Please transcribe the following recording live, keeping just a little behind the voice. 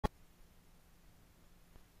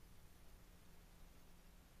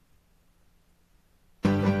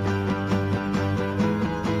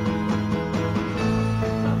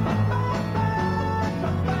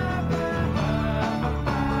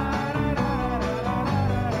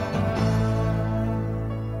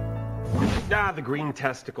Ah, the green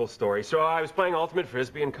testicle story. So I was playing Ultimate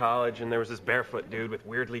Frisbee in college, and there was this barefoot dude with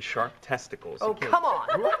weirdly sharp testicles. Oh, come on!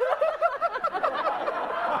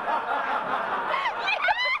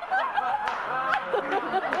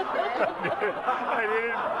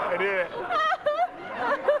 I did it.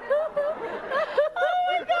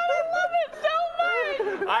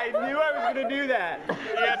 I knew I was going to do that.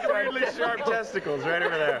 He had weirdly sharp testicles right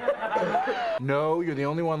over there. No, you're the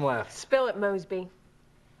only one left. Spill it, Mosby.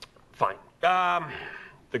 Fine.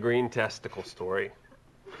 The green testicle story.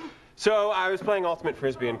 So I was playing Ultimate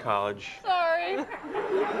Frisbee in college. Sorry.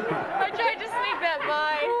 I tried to sneak that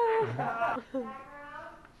by.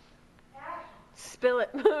 Spill it,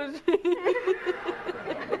 Mosby.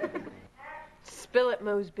 Spill it,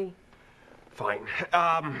 Mosby. Fine.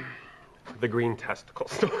 The green testicle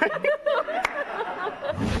story.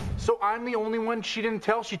 So I'm the only one she didn't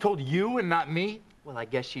tell? She told you and not me? Well, I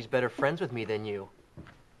guess she's better friends with me than you.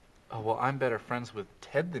 Oh, well, I'm better friends with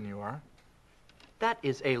Ted than you are. That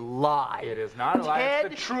is a lie. It is not a lie. It's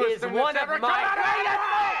the truest is thing one that's ever of come out of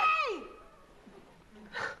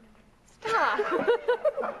Stop.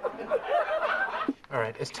 All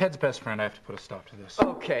right, as Ted's best friend, I have to put a stop to this.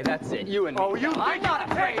 Okay, that's it. You and me. Oh, you I'm think not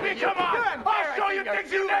you afraid take me? of you. Come on! I'll show you things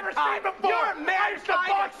you've never seen before! You're I used to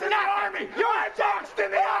box in the army! I boxed in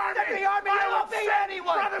the army! I will send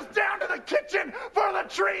anyone! brothers down to the kitchen for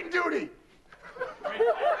latrine duty!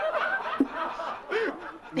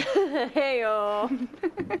 Hey-oh.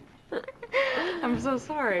 I'm so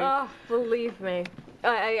sorry. Oh, believe me.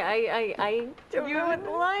 I don't know what the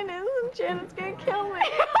line is, and Janet's gonna kill me.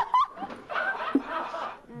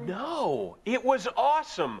 No, it was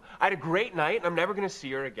awesome. I had a great night, and I'm never going to see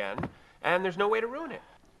her again, and there's no way to ruin it.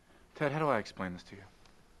 Ted, how do I explain this to you?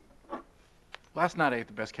 Last night I ate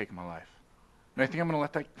the best cake of my life. And I think I'm going to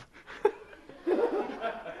let that...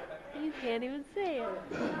 You can't even say it.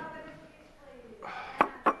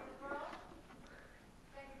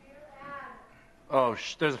 Oh,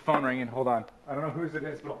 there's a phone ringing. Hold on. I don't know whose it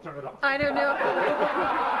is, but I'll turn it off. I don't know.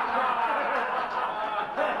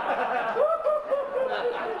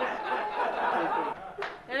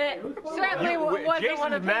 And it certainly wasn't one Jason's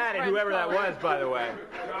of his mad at friends' whoever that callers. was, by the way.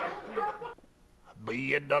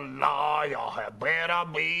 Being the law, you had better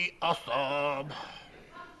be a sub.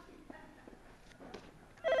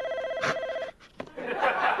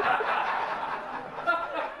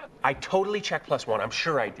 I totally checked +1. I'm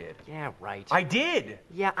sure I did. Yeah, right. I did.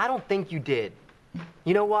 Yeah, I don't think you did.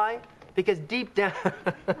 You know why? Because deep down...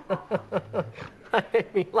 That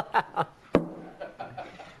made me laugh.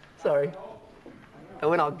 Sorry. I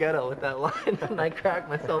went all ghetto with that line, and I cracked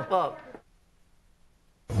myself up.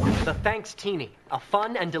 The Thanks Teeny, a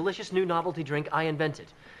fun and delicious new novelty drink I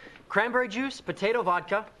invented. Cranberry juice, potato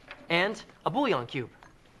vodka, and a bouillon cube.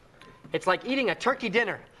 It's like eating a turkey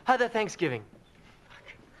dinner. Other Thanksgiving.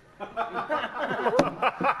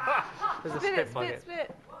 There's a spit bucket.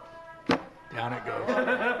 Spit. Down it goes.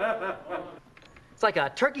 It's like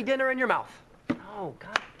a turkey dinner in your mouth. Oh,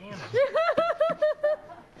 god damn it.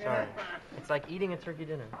 Sorry. It's like eating a turkey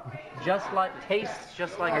dinner. Tastes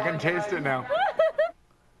just like... I can taste it now.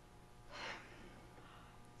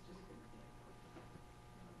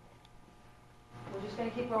 We're just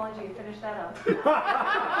gonna keep rolling till you finish that up.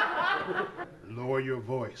 Lower your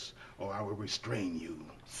voice, or I will restrain you.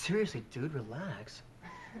 Seriously, dude, relax.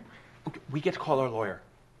 Okay, we get to call our lawyer.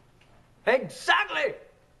 Exactly!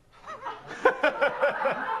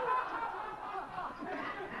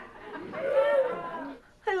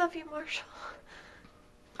 I love you, Marshall.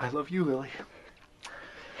 I love you, Lily.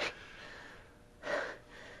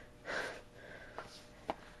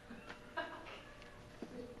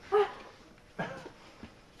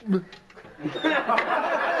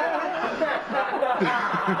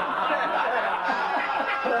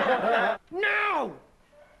 No!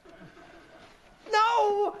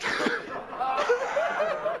 No!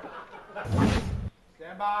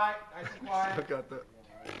 Stand by. Nice and quiet. I got the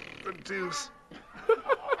deuce.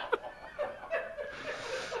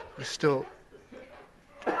 We still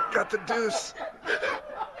got the deuce.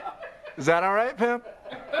 Is that all right, Pimp?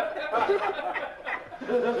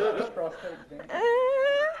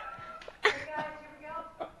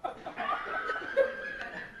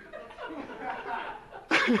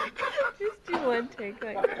 Just do one take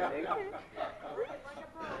like that, okay?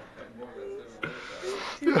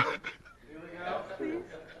 Please.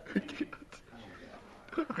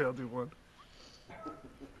 Okay, I'll do one.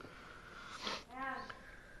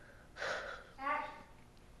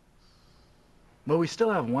 Well, we still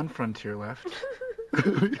have one frontier left.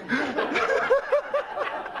 I'm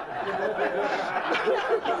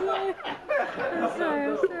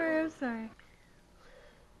sorry.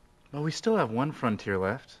 Well, we still have one frontier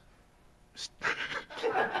left.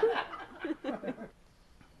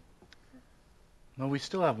 Well, we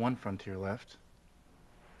still have one frontier left.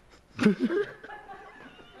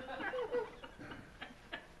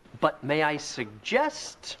 But may I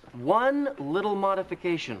suggest one little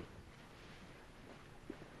modification?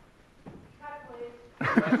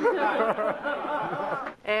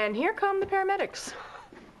 And here come the paramedics.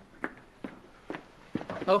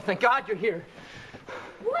 Oh, thank God you're here.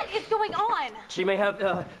 What is going on? She may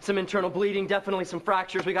have some internal bleeding, definitely some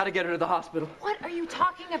fractures. We got to get her to the hospital. What are you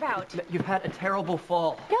talking about? You've had a terrible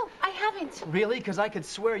fall. No, I haven't. Really? Because I could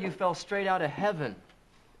swear you fell straight out of heaven,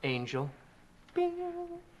 Angel. Bing.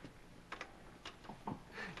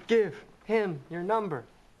 Give him your number.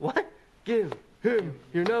 What? Give him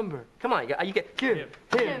your number. Come on, you get give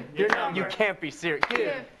him your number. You can't be serious.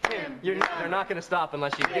 Give him your number. They're not going to stop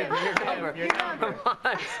unless you give him your number. Come on.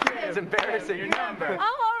 It's embarrassing. Your number. Oh,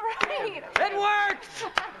 all right. It worked!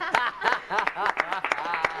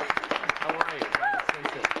 How are you?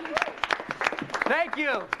 Thank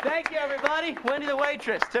you. Thank you, everybody. Wendy the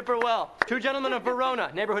waitress. Tip her well. Two Gentlemen of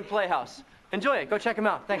Verona, neighborhood playhouse. Enjoy it. Go check them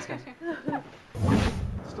out. Thanks, guys.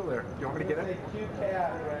 Still there. You want me to get it?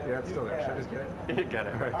 Yeah, it's still there. Should I just get it? You got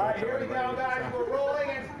it. All All right, here we go, guys. We're rolling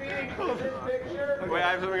and speeding for this picture. Wait,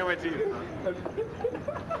 I have something on my teeth.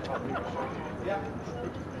 Yeah.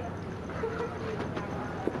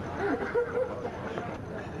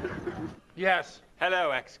 Yes.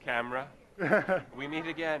 Hello, ex-camera. We meet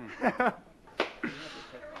again.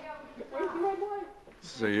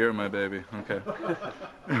 So you're my baby. Okay. So,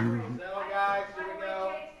 guys, here we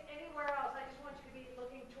go. Anywhere else, I just want you to be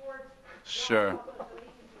looking towards. Sure.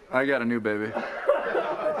 I got a new baby.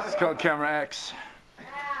 It's called Camera X.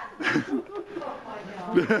 Wendy.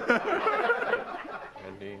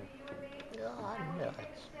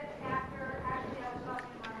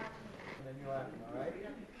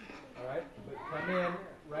 All right? But come in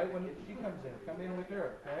right when she comes in. Come in with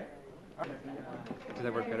her, okay? Did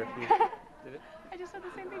that work better for you? Did it? I just said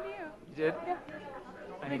the same thing to you. You did? Yeah.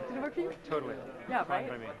 Did it work for you? Totally. Yeah,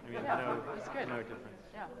 right? I mean, Yeah, it's good. no difference.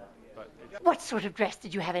 Yeah. But it's What sort of dress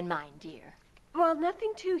did you have in mind, dear? Well,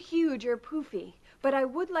 nothing too huge or poofy, but I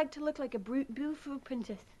would like to look like a beautiful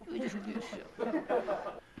princess.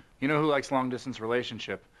 You know who likes long distance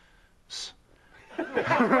relationship?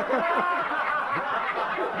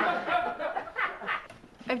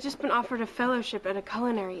 I've just been offered a fellowship at a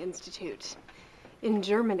culinary institute in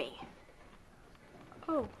Germany.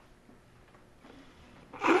 Oh.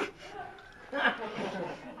 Let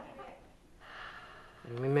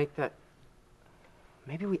me make that.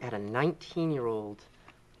 Maybe we add a 19-year-old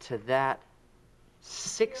to that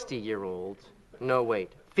 60-year-old. No,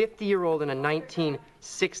 wait. 50-year-old and a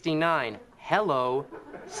 1969. Hello,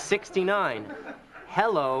 69.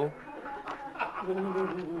 Hello.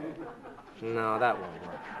 No, that won't work.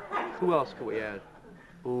 Who else could we add?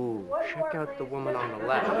 Ooh, check out the woman on the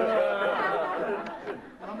left.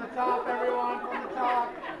 From the top, everyone, from the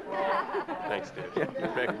top. Thanks, Dave.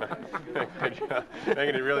 Good job.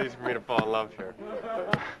 Making it really easy for me to fall in love here.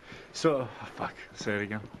 So, fuck. Say it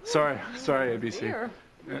again. Sorry, ABC. Here.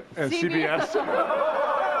 And CBS.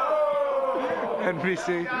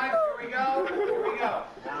 NBC. Guys, here we go. Here we go.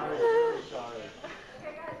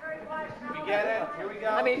 We get it. Here we go.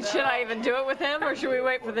 I mean, should I even do it with him, or should we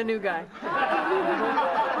wait for the new guy?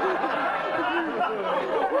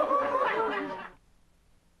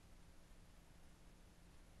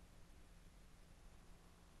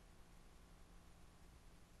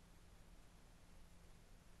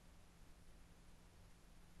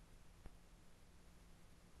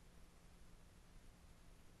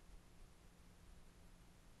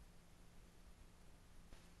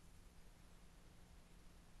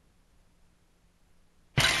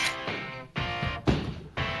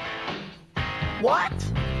 What?